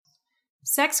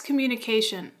Sex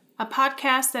Communication, a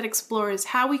podcast that explores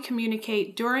how we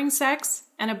communicate during sex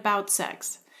and about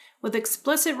sex, with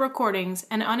explicit recordings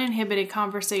and uninhibited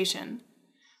conversation.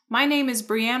 My name is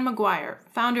Brianne McGuire,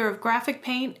 founder of Graphic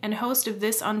Paint and host of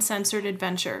this uncensored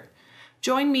adventure.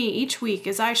 Join me each week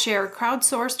as I share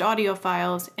crowdsourced audio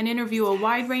files and interview a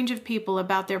wide range of people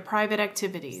about their private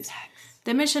activities.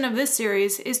 The mission of this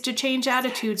series is to change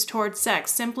attitudes towards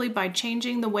sex simply by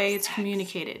changing the way it's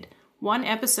communicated, one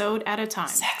episode at a time.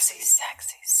 Sexy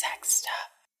sex stuff.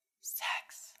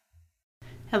 Sex.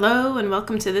 Hello, and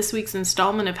welcome to this week's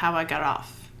installment of How I Got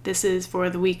Off. This is for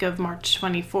the week of March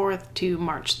 24th to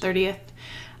March 30th.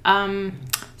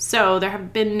 So there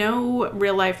have been no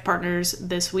real-life partners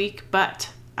this week, but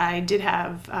I did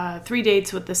have 3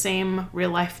 dates with the same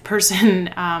real-life person,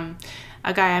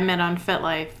 a guy I met on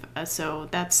FetLife. So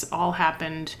that's all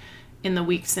happened in the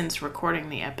week since recording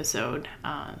the episode.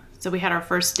 So we had our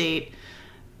first date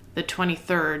the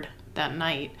 23rd that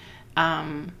night,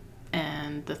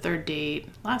 and the third date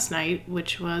last night,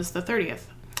 which was the 30th.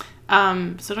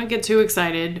 So don't get too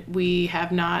excited. We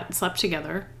have not slept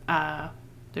together.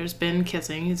 There's been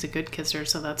kissing. He's a good kisser,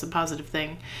 so that's a positive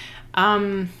thing.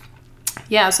 So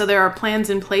there are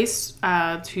plans in place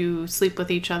to sleep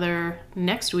with each other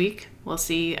next week. We'll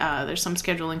see. There's some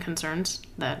scheduling concerns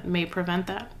that may prevent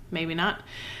that. Maybe not.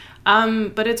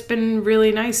 But it's been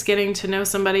really nice getting to know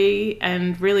somebody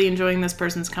and really enjoying this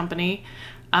person's company.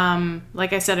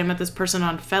 Like I said, I met this person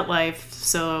on FetLife,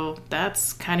 so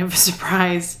that's kind of a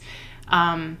surprise.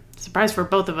 Surprise for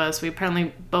both of us. We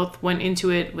apparently both went into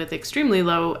it with extremely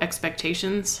low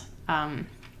expectations.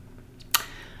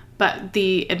 But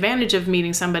the advantage of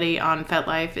meeting somebody on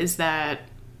FetLife is that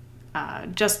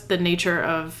just the nature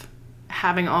of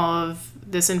having all of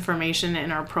this information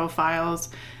in our profiles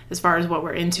as far as what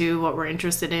we're into, what we're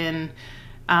interested in,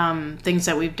 things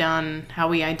that we've done, how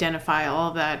we identify, all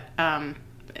of that.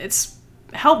 It's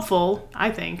helpful,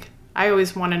 I think. I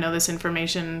always want to know this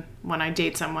information when I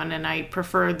date someone, and I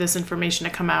prefer this information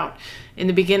to come out in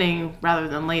the beginning rather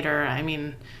than later. I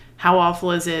mean, how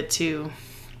awful is it to,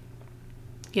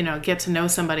 get to know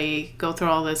somebody, go through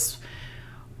all this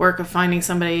work of finding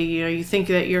somebody, you think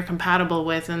that you're compatible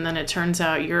with, and then it turns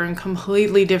out you're in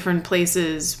completely different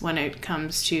places when it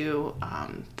comes to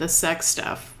the sex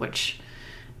stuff, which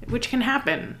can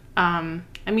happen.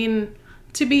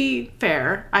 To be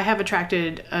fair, I have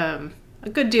attracted a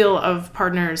good deal of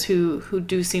partners who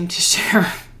do seem to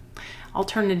share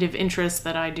alternative interests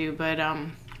that I do, but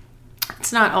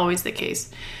it's not always the case.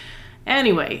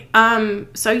 Anyway,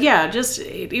 it's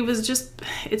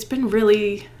been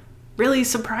really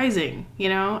surprising.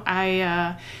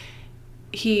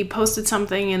 He posted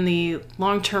something in the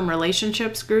long-term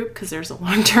relationships group, because there's a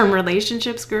long-term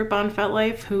relationships group on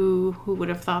FetLife. Who would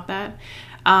have thought that?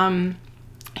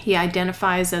 He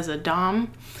identifies as a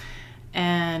dom,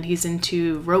 and he's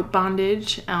into rope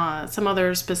bondage, some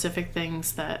other specific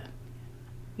things that,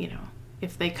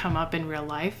 if they come up in real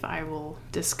life, I will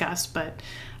discuss, but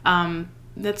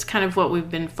that's kind of what we've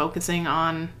been focusing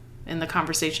on in the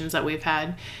conversations that we've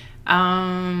had.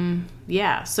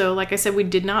 So like I said, we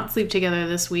did not sleep together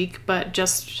this week, but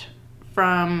just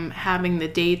from having the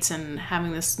dates and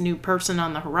having this new person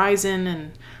on the horizon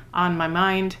and on my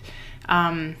mind,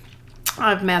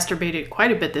 I've masturbated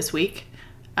quite a bit this week.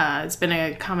 It's been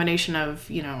a combination of,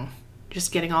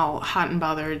 just getting all hot and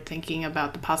bothered, thinking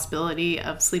about the possibility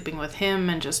of sleeping with him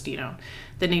and just, the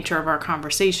nature of our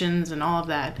conversations and all of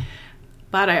that.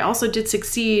 But I also did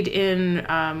succeed in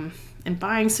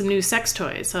buying some new sex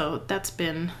toys, so that's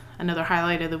been another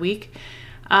highlight of the week.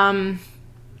 I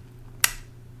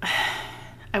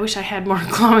wish I had more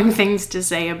glowing things to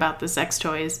say about the sex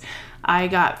toys. I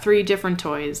got 3 different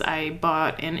toys. I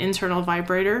bought an internal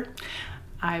vibrator.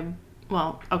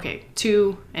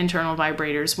 2 internal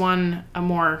vibrators. One, a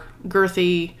more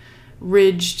girthy,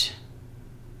 ridged,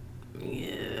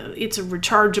 it's a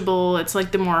rechargeable, it's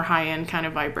like the more high-end kind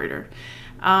of vibrator.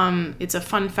 It's a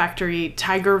Fun Factory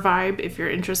Tiger Vibe, if you're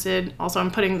interested. Also,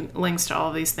 I'm putting links to all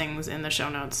of these things in the show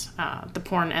notes, the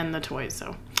porn and the toys,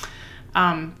 so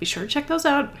be sure to check those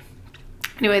out.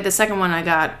 Anyway, the second one I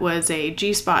got was a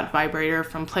G-Spot vibrator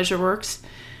from PleasureWorks.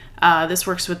 This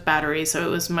works with batteries, so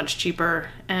it was much cheaper,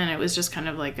 and it was just kind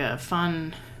of like a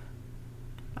fun,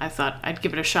 I thought I'd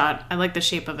give it a shot. I like the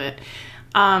shape of it.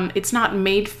 It's not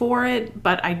made for it,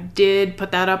 but I did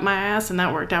put that up my ass, and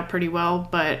that worked out pretty well,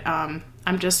 but I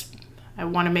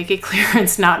want to make it clear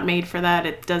it's not made for that.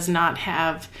 It does not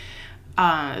have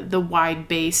the wide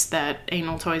base that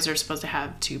anal toys are supposed to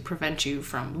have to prevent you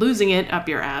from losing it up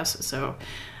your ass. So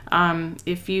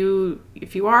if you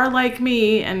are like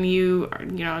me and you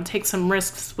take some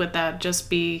risks with that, just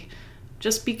be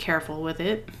just be careful with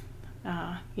it.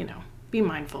 Be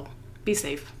mindful, be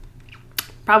safe.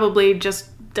 Probably just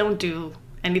don't do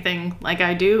anything like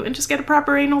I do and just get a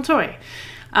proper anal toy.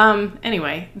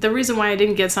 Anyway, the reason why I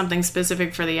didn't get something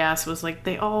specific for the ass was like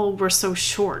they all were so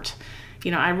short.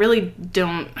 I really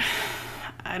don't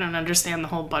understand the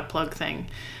whole butt plug thing.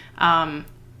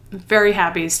 Very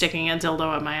happy sticking a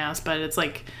dildo up my ass, but it's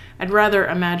like I'd rather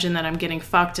imagine that I'm getting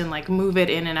fucked and like move it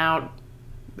in and out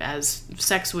as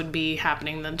sex would be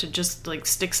happening than to just like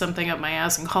stick something up my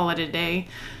ass and call it a day.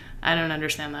 I don't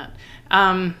understand that.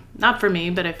 Not for me,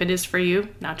 but if it is for you,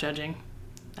 not judging.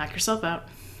 Knock yourself out.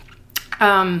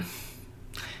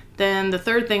 Then the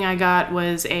third thing I got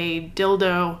was a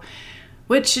dildo,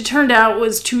 which it turned out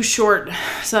was too short,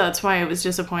 so that's why it was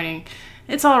disappointing.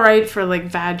 It's all right for like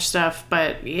vag stuff,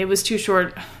 but it was too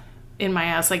short in my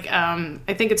ass. Like, I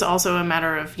think it's also a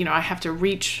matter of, I have to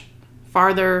reach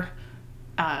farther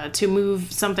to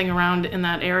move something around in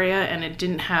that area, and it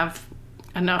didn't have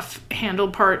enough handle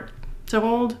part to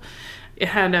hold. It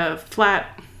had a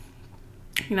flat,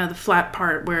 the flat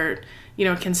part where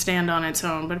it can stand on its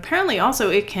own, but apparently also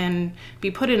it can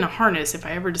be put in a harness if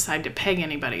I ever decide to peg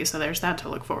anybody, so there's that to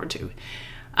look forward to.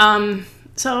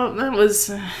 So that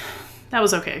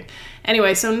was okay.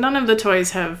 Anyway, so none of the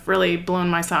toys have really blown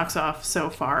my socks off so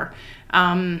far.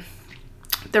 The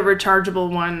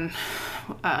rechargeable one,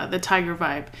 the Tiger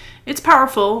Vibe, it's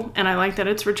powerful, and I like that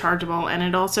it's rechargeable, and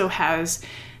it also has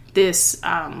this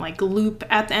like loop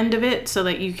at the end of it so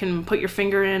that you can put your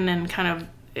finger in and kind of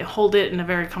hold it in a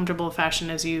very comfortable fashion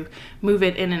as you move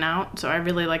it in and out. So I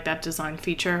really like that design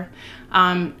feature.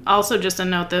 Also, just a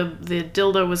note, the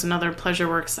dildo was another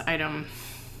PleasureWorks item,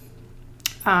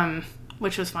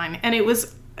 which was fine. And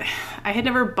I had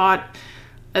never bought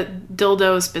a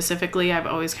dildo specifically. I've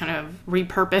always kind of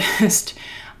repurposed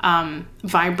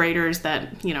vibrators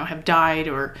that, have died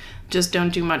or just don't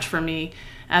do much for me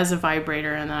as a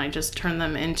vibrator, and then I just turn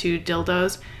them into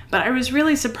dildos. But I was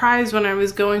really surprised when I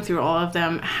was going through all of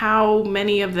them how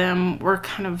many of them were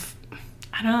kind of,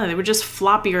 I don't know, they were just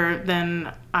floppier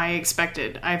than I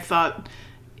expected. I thought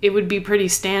it would be pretty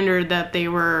standard that they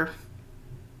were,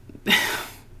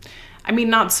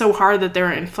 not so hard that they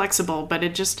were inflexible, but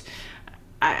it just,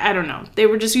 I don't know. They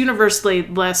were just universally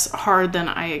less hard than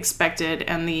I expected,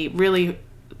 and the really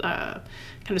kind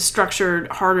of structured,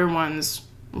 harder ones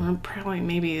were probably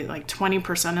maybe like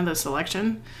 20% of the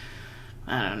selection.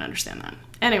 I don't understand that.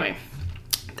 Anyway,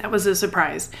 that was a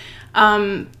surprise.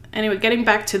 Anyway, getting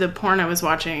back to the porn I was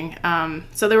watching.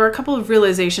 So there were a couple of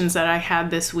realizations that I had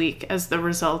this week as the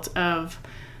result of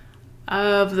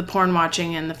the porn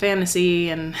watching and the fantasy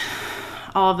and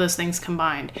all of those things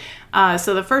combined.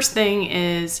 So the first thing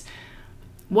is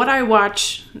what I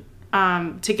watch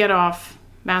to get off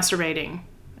masturbating,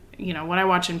 what I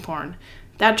watch in porn.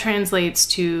 That translates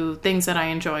to things that I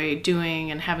enjoy doing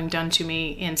and having done to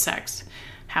me in sex.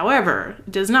 However,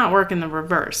 it does not work in the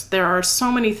reverse. There are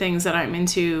so many things that I'm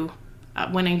into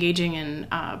when engaging in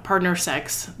partner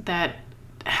sex that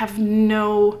have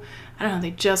they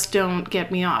just don't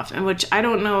get me off. And which I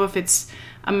don't know if it's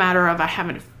a matter of I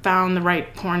haven't found the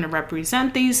right porn to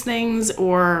represent these things,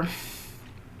 or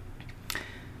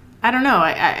I don't know.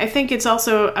 I think it's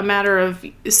also a matter of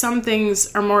some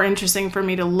things are more interesting for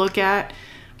me to look at,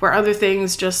 where other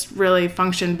things just really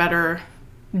function better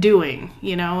doing,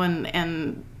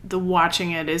 and the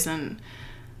watching it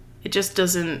just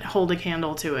doesn't hold a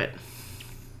candle to it.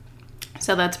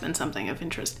 So that's been something of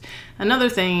interest. Another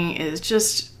thing is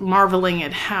just marveling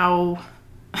at how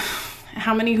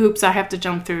many hoops I have to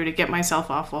jump through to get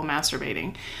myself off while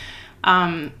masturbating.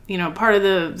 Part of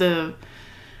the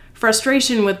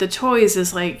frustration with the toys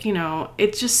is like,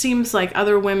 it just seems like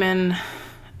other women,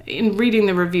 in reading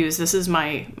the reviews, this is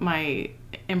my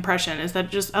impression, is that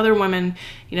just other women,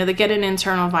 they get an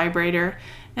internal vibrator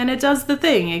and it does the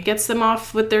thing. It gets them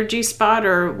off with their G-spot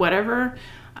or whatever.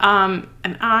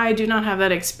 And I do not have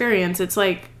that experience. It's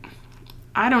like,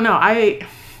 I don't know.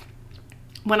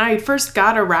 When I first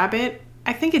got a rabbit,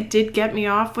 I think it did get me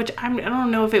off, which I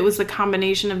don't know if it was the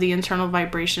combination of the internal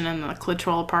vibration and the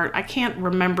clitoral part. I can't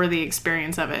remember the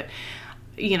experience of it.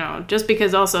 Just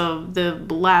because also the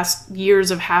last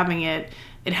years of having it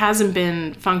hasn't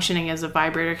been functioning as a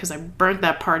vibrator because I burnt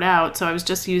that part out. So I was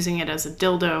just using it as a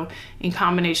dildo in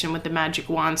combination with the magic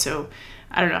wand. So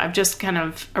I don't know. I've just kind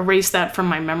of erased that from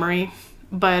my memory.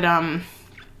 But,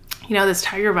 this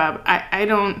Tiger Vibe, I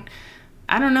don't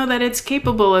know that it's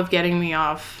capable of getting me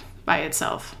off by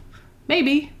itself.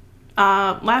 Maybe.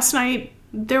 Last night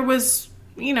there was,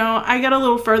 I got a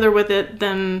little further with it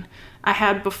than I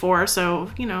had before.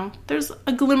 So, there's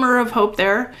a glimmer of hope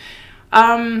there.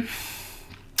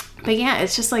 But yeah,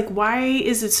 it's just like, why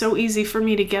is it so easy for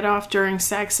me to get off during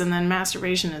sex, and then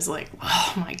masturbation is like,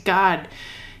 oh my God.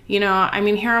 You know, I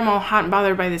mean, here I'm all hot and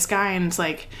bothered by this guy, and it's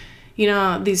like, you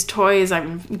know, these toys,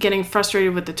 I'm getting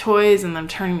frustrated with the toys, and I'm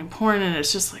turning to porn, and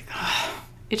it's just like, ugh,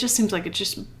 it just seems like it'd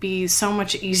just be so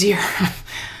much easier.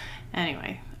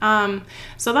 Anyway,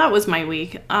 so that was my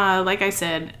week. Like I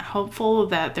said, hopeful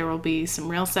that there will be some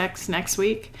real sex next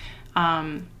week.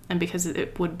 And because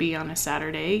it would be on a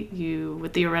Saturday, you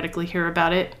would theoretically hear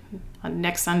about it on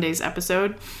next Sunday's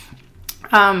episode.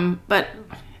 But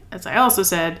as I also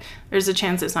said, there's a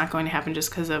chance it's not going to happen just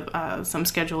because of some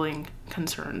scheduling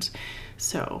concerns.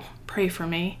 So pray for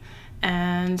me.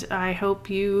 And I hope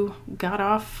you got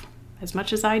off as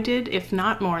much as I did, if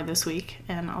not more, this week.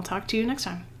 And I'll talk to you next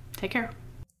time. Take care.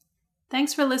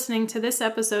 Thanks for listening to this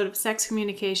episode of Sex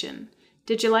Communication.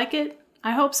 Did you like it?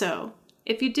 I hope so.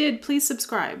 If you did, please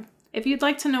subscribe. If you'd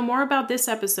like to know more about this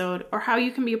episode or how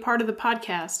you can be a part of the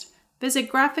podcast,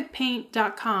 visit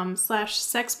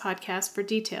graphicpaint.com/sexpodcast for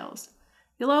details.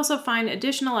 You'll also find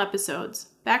additional episodes,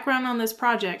 background on this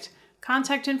project,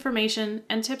 contact information,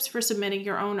 and tips for submitting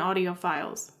your own audio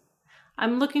files.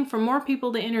 I'm looking for more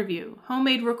people to interview,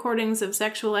 homemade recordings of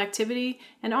sexual activity,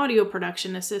 and audio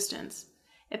production assistance.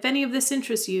 If any of this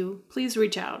interests you, please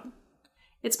reach out.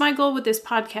 It's my goal with this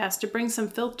podcast to bring some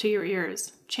filth to your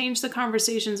ears, change the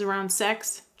conversations around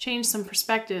sex, change some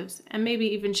perspectives, and maybe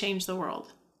even change the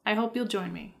world. I hope you'll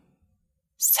join me.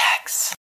 Sex.